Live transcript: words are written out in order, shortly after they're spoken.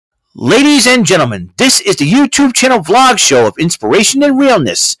Ladies and gentlemen, this is the YouTube channel vlog show of inspiration and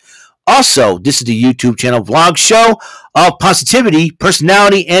realness. Also, this is the YouTube channel vlog show of positivity,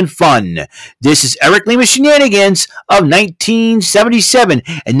 personality, and fun. This is Eric Lima Shenanigans of 1977,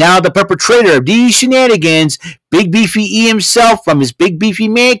 and now the perpetrator of these shenanigans, Big Beefy E himself from his Big Beefy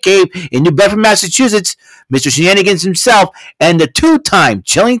Man Cave in New Bedford, Massachusetts, Mr. Shenanigans himself, and the two-time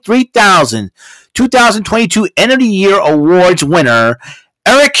Chilling 3000 2022 End of the Year Awards winner,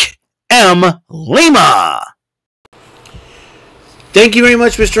 Eric M. Lima. Thank you very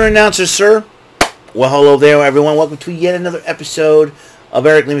much, Mr. Announcer, sir. Well, hello there, everyone. Welcome to yet another episode of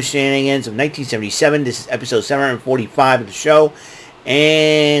Eric Lima Shenanigans of 1977. This is episode 745 of the show.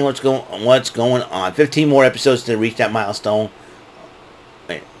 And what's going on? 15 more episodes to reach that milestone.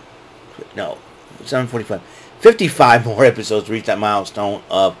 Wait, no, 745. 55 more episodes to reach that milestone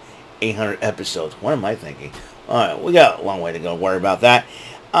of 800 episodes. What am I thinking? All right, we got a long way to go. Don't worry about that.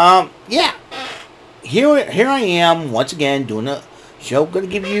 Yeah, here I am once again doing a show. Going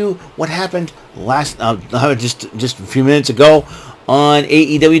to give you what happened last just a few minutes ago on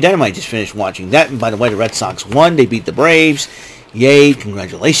AEW Dynamite. Just finished watching that, and by the way, the Red Sox won. They beat the Braves. Yay!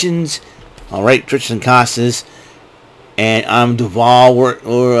 Congratulations. All right, Tristan Casas and Duvall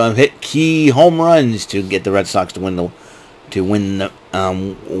were hit key home runs to get the Red Sox to win the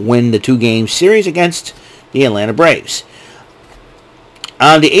 2-game series against the Atlanta Braves.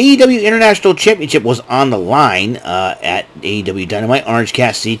 The AEW International Championship was on the line at AEW Dynamite. Orange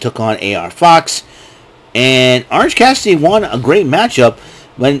Cassidy took on AR Fox, and Orange Cassidy won a great matchup.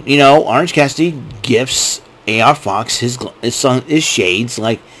 When Orange Cassidy gifts AR Fox his shades,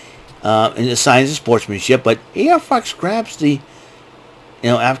 like in the signs of sportsmanship. But AR Fox grabs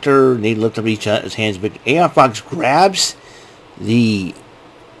after they lift up each other's hands, but AR Fox grabs the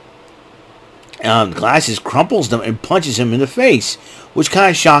glasses, crumples them, and punches him in the face, which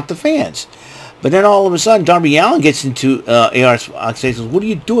kind of shocked the fans. But then all of a sudden, Darby Allin gets into AR Fox and says, "What are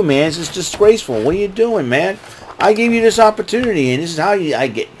you doing, man? This is disgraceful. What are you doing, man? I gave you this opportunity, and this is how I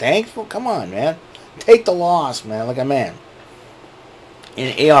get thankful? Come on, man. Take the loss, man, like a man."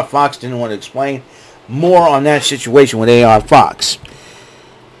 And AR Fox didn't want to explain more on that situation with AR Fox.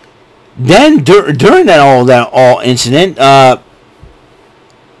 Then during that incident,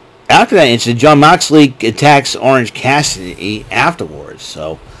 after that incident, Jon Moxley attacks Orange Cassidy afterwards.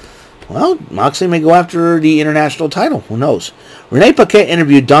 So, well, Moxley may go after the international title. Who knows? Renee Paquette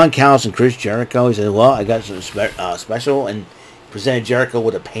interviewed Don Callis and Chris Jericho. He said, "Well, I got something special," and presented Jericho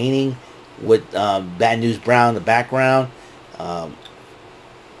with a painting with Bad News Brown in the background, or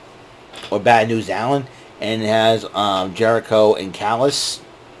Bad News Allen, and it has Jericho and Callis.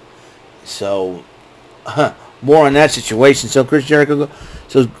 So, more on that situation. So Chris Jericho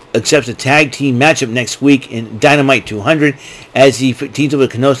accepts a tag team matchup next week in Dynamite 200 as he teams up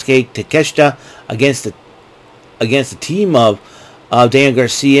with Konosuke Takeshita against the team of Daniel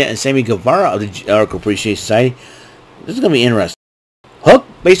Garcia and Sammy Guevara of the Jericho Appreciation Society. This is going to be interesting. Hook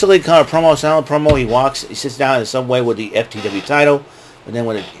basically kind of silent promo. He sits down in the subway with the FTW title, and then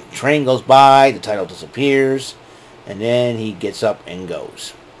when the train goes by, the title disappears, and then he gets up and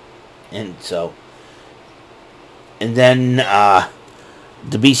goes. And then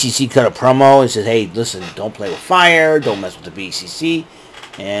the BCC cut a promo and says, "Hey, listen, don't play with fire, don't mess with the BCC,"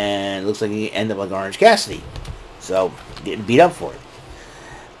 and it looks like he ended up like Orange Cassidy, so getting beat up for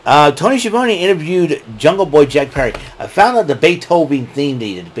it. Tony Schiavone interviewed Jungle Boy Jack Perry. I found out the Beethoven theme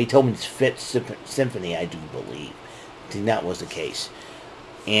they did, Beethoven's Fifth Symphony, I do believe. I think that was the case.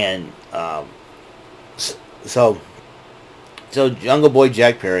 And so Jungle Boy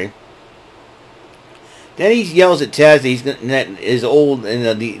Jack Perry. Then he yells at Taz that is old in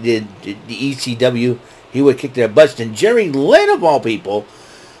the ECW. He would kick their butts. And Jerry Lynn, of all people,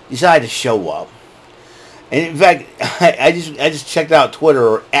 decided to show up. And in fact, I just checked out Twitter,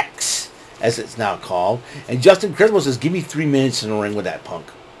 or X, as it's now called. And Justin Credible says, "Give me 3 minutes in the ring with that punk."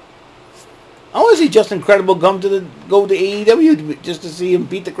 I want to see Justin Credible go to AEW just to see him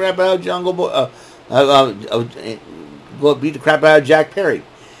beat the crap out of Jungle Boy. Go beat the crap out of Jack Perry.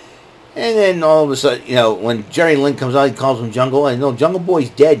 And then all of a sudden, when Jerry Lynn comes out, he calls him Jungle. And Jungle Boy's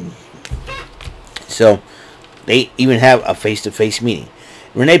dead. So, they even have a face-to-face meeting.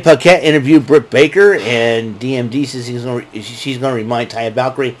 Renee Paquette interviewed Britt Baker, and DMD says she's going to remind Taya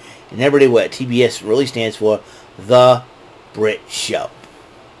Valkyrie and everybody what TBS really stands for, The Brit Show.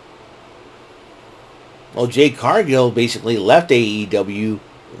 Well, Jade Cargill basically left AEW.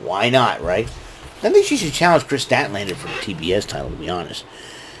 Why not, right? I think she should challenge Chris Statlander for the TBS title, to be honest.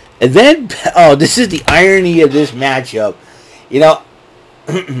 And then, this is the irony of this matchup.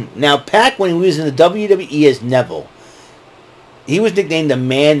 Now Pac, when he was in the WWE as Neville, he was nicknamed the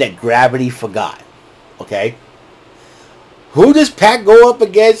man that gravity forgot. Okay? Who does Pac go up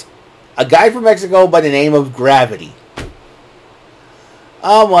against? A guy from Mexico by the name of Gravity.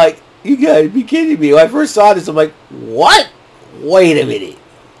 I'm like, you gotta be kidding me. When I first saw this, I'm like, what? Wait a minute.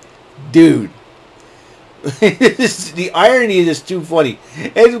 Dude. The irony is just too funny.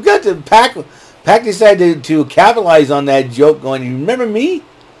 And we got to Pac decided to capitalize on that joke going, you remember me?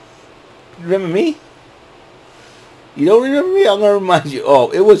 You remember me? You don't remember me? I'm going to remind you. Oh,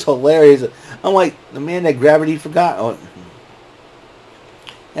 it was hilarious. I'm like, the man that Gravity forgot. Oh.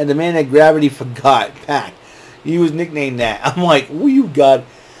 And the man that Gravity forgot, Pac. He was nicknamed that. I'm like, oh, you got...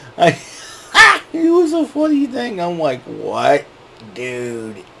 It was a funny thing. I'm like, what?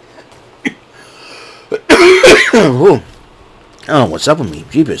 Dude. I don't know what's up with me.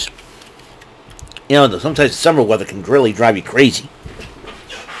 Jeepers. You know, sometimes the summer weather can really drive you crazy.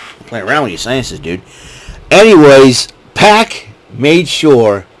 Play around with your sciences, dude. Anyways, Pac made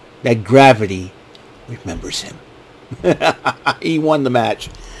sure that Gravity remembers him. He won the match.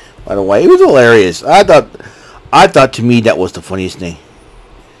 By the way, it was hilarious. I thought to me that was the funniest thing.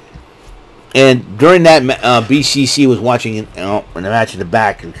 And during that, BCC was watching in the match in the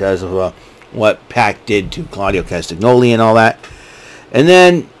back because of what Pac did to Claudio Castagnoli and all that. And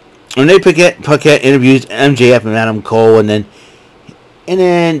then when they Paquette interviews MJF and Adam Cole, and then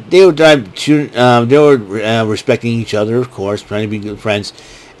they were respecting each other, of course, trying to be good friends.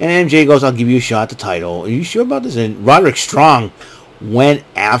 And MJ goes, "I'll give you a shot at the title. Are you sure about this?" And Roderick Strong went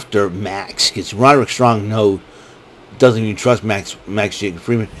after Max because Roderick Strong doesn't even trust Max Jacob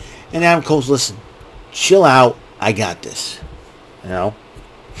Freeman. And Adam Cole's, listen, chill out. I got this. You know,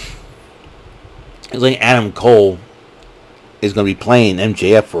 it's like Adam Cole is going to be playing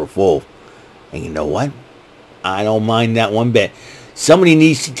MJF for a fool. And you know what? I don't mind that one bit. Somebody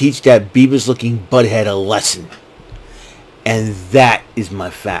needs to teach that Beavis-looking butthead a lesson. And that is my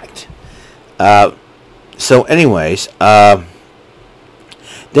fact. So anyways, then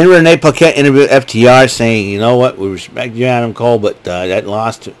Renee Paquette interviewed FTR saying, you know what, we respect you, Adam Cole, but that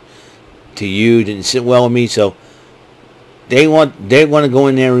loss to you didn't sit well with me. So they want to go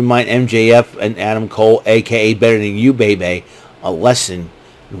in there and remind MJF and Adam Cole, a.k.a. Better Than You, baby, a lesson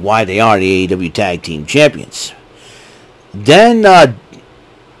why they are the AEW Tag Team Champions. Then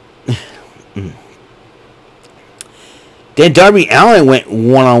Darby Allin went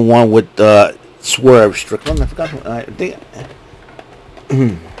one-on-one with Swerve Strickland. I forgot. I think.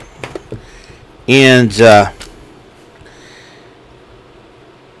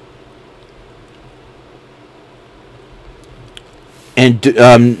 And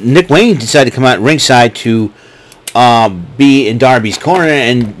Nick Wayne decided to come out ringside to be in Darby's corner.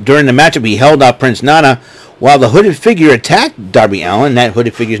 And during the matchup, he held out Prince Nana while the hooded figure attacked Darby Allin. That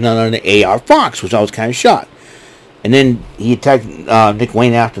hooded figure is none other than AR Fox, which I was kind of shocked. And then he attacked Nick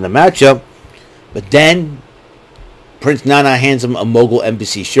Wayne after the matchup. But then Prince Nana hands him a Mogul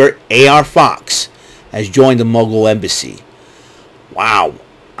Embassy shirt. AR Fox has joined the Mogul Embassy. Wow.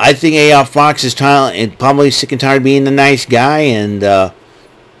 I think AR Fox is probably sick and tired of being the nice guy and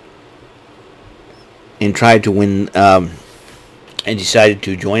tried to win and decided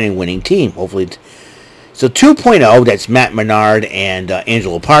to join a winning team. Hopefully. So 2.0, that's Matt Menard and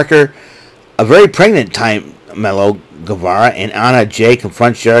Angelo Parker. A very pregnant time. Melo Guevara and Anna Jay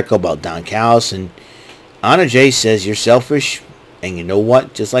confronts Jericho about Don Callis, and Anna Jay says, "You're selfish, and you know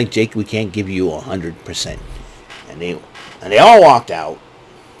what? Just like Jake, we can't give you 100%." And they all walked out.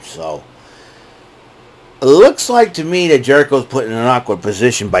 So it looks like to me that Jericho's put in an awkward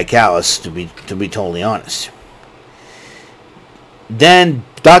position by Callis, to be totally honest. Then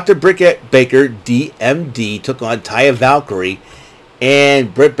Dr. Britt Baker, DMD, took on Taya Valkyrie.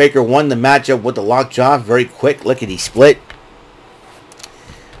 And Britt Baker won the matchup with the lockjaw. Very quick, lickety split.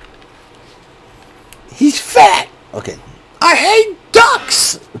 He's fat. Okay. I hate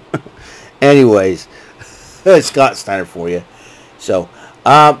ducks. Anyways, Scott Steiner for you. So,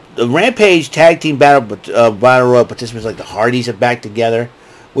 the Rampage Tag Team Battle Royal participants like the Hardys are back together,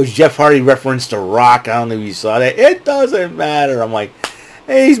 which Jeff Hardy referenced to Rock. I don't know if you saw that. It doesn't matter. I'm like,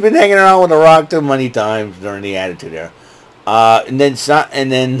 hey, he's been hanging around with the Rock too many times during the Attitude Era. And then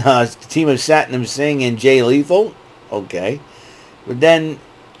the team of Satnam Singh and Jay Lethal. Okay. But then,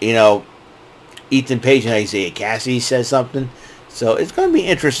 you know, Ethan Page and Isaiah Cassidy says something. So it's going to be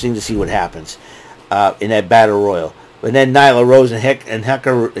interesting to see what happens in that Battle Royal. But then Nyla Rose and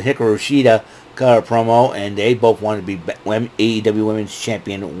Hikaru Shida cut a promo, and they both want to be AEW Women's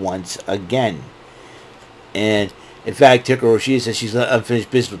Champion once again. And, in fact, Hikaru Shida says she's going to unfinish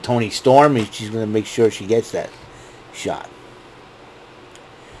business with Toni Storm, and she's going to make sure she gets that shot.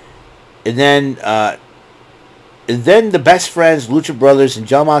 And then Then the Best Friends, Lucha Brothers, and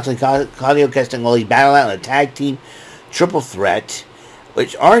John Moxley and Claudio Castagnoli battle out in a tag team triple threat,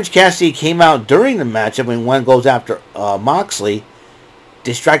 which Orange Cassidy came out during the matchup when one goes after Moxley,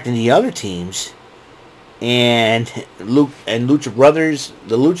 distracting the other teams. And the Lucha Brothers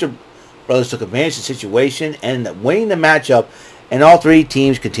took advantage of the situation and ended up winning the matchup, and all three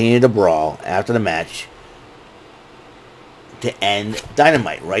teams continued to brawl after the match to end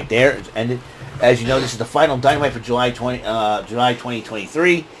Dynamite. Right there, it's ended. As you know, this is the final Dynamite for July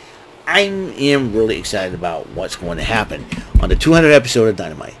 2023. I am really excited about what's going to happen on the 200th episode of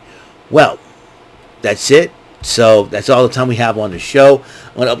Dynamite. Well, that's it. So that's all the time we have on the show.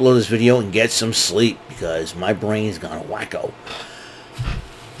 I'm going to upload this video and get some sleep because my brain's gone wacko.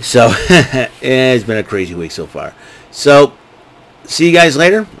 So it's been a crazy week so far. So see you guys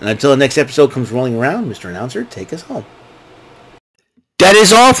later. And until the next episode comes rolling around, Mr. Announcer, take us home. That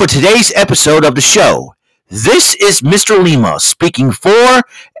is all for today's episode of the show. This is Mr. Lima speaking for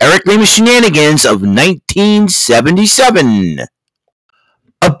Eric Lima Shenanigans of 1977.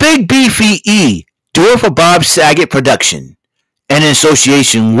 A Big Beefy E, do it for Bob Saget production. And in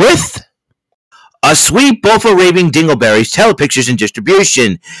association with A Sweet Bowl for Raving Dingleberries Telepictures and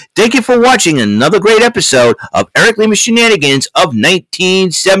Distribution. Thank you for watching another great episode of Eric Lima Shenanigans of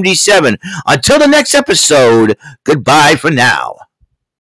 1977. Until the next episode, goodbye for now.